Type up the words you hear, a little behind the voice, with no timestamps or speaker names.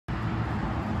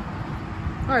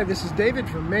Hi, this is David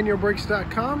from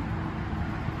ManualBrakes.com.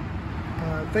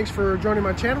 Thanks for joining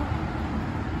my channel.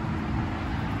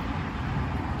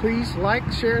 Please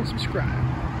like, share, and subscribe.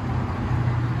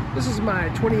 This is my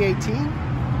 2018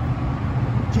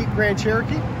 Jeep Grand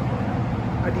Cherokee.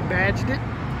 I debadged it.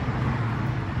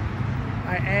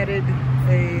 I added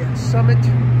a Summit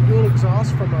dual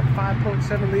exhaust from a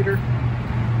 5.7 liter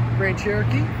Grand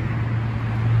Cherokee.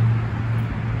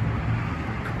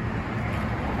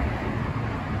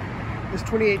 This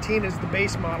 2018 is the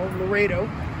base model, Laredo.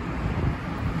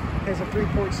 Has a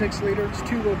 3.6 liter, it's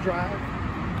 2-wheel drive,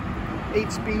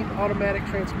 8-speed automatic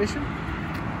transmission.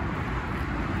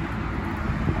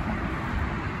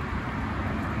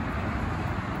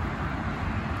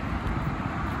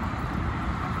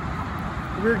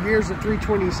 The rear gears are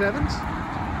 327s.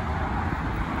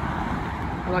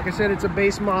 And like I said, it's a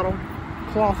base model,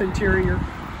 cloth interior.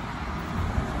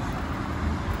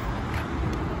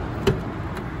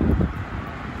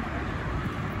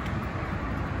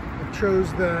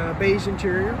 Chose the beige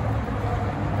interior,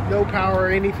 no power or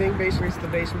anything. Basically, it's the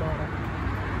base model.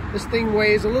 This thing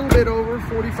weighs a little bit over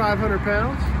 4,500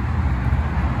 pounds.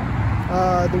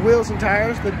 The wheels and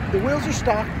tires, the wheels are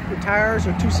stock. The tires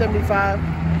are 275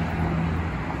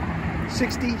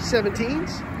 60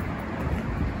 17s.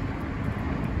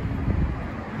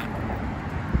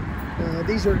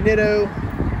 These are Nitto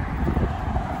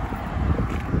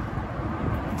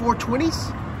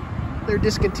 420s. They're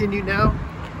discontinued now.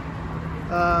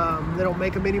 They don't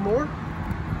make them anymore.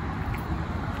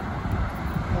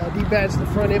 Debadged the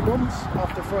front emblems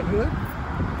off the front hood.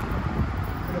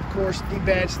 And of course,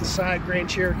 debadged the side Grand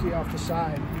Cherokee off the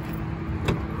side.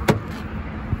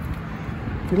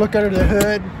 If you look under the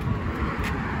hood,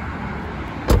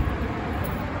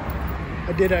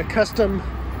 I did a custom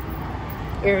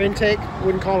air intake.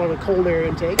 Wouldn't call it a cold air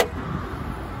intake.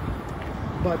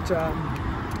 But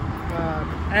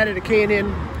added a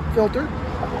K&N filter.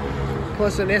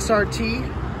 Plus an SRT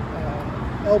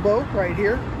elbow right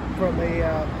here from a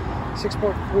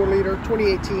 6.4 liter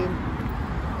 2018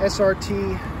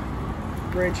 SRT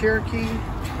Grand Cherokee.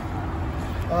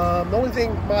 The only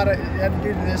thing I had to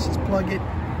do to this is plug it.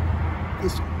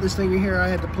 This thing here, I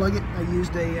had to plug it. I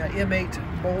used a M8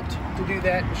 bolt to do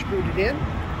that and screwed it in.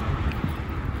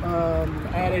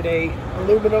 Added a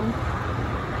aluminum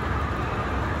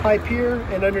pipe here,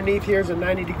 and underneath here is a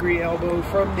 90-degree elbow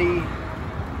from the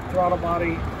throttle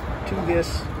body to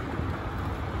this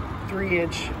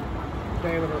 3-inch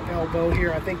diameter elbow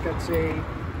here. I think that's a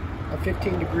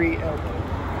 15-degree elbow.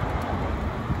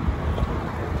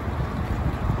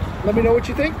 Let me know what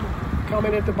you think.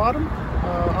 Comment at the bottom.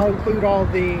 I'll include all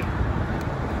any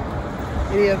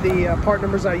of the part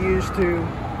numbers I used to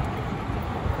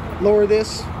lower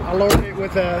this. I lowered it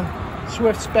with a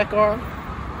Swift Spec-R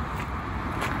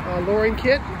lowering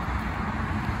kit.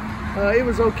 It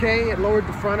was okay. It lowered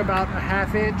the front about a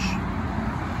 1/2 inch,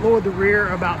 lowered the rear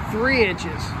about 3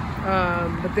 inches.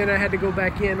 But then I had to go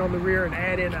back in on the rear and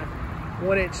add in a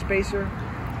 1-inch spacer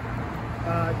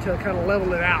to kind of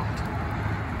level it out.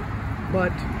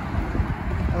 But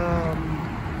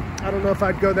I don't know if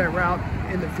I'd go that route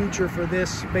in the future for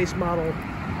this base model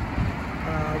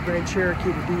Grand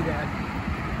Cherokee to do that.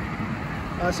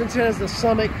 Since it has the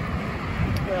Summit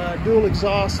dual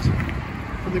exhaust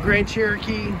from the Grand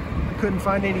Cherokee, couldn't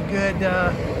find any good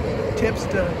tips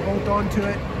to bolt onto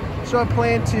it, so I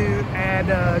plan to add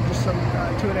just some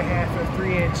 2.5 or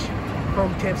 3-inch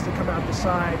chrome tips to come out the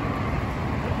side.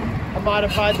 I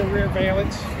modified the rear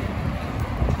valence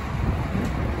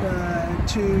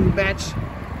to match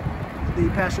the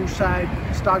passenger side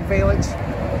stock valence,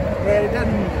 and it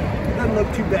doesn't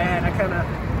look too bad. I kind of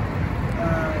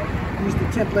used the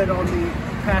template on the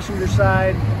passenger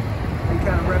side and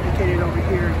kind of replicated it over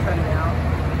here and cut it out.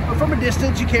 But from a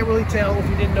distance, you can't really tell if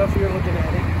you didn't know if you were looking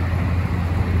at it.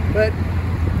 But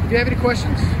if you have any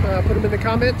questions, put them in the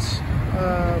comments.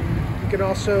 You can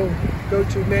also go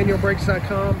to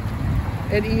ManualBrakes.com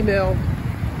and email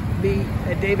me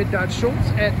at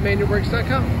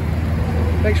david.schultz@ManualBrakes.com.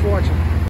 Thanks for watching.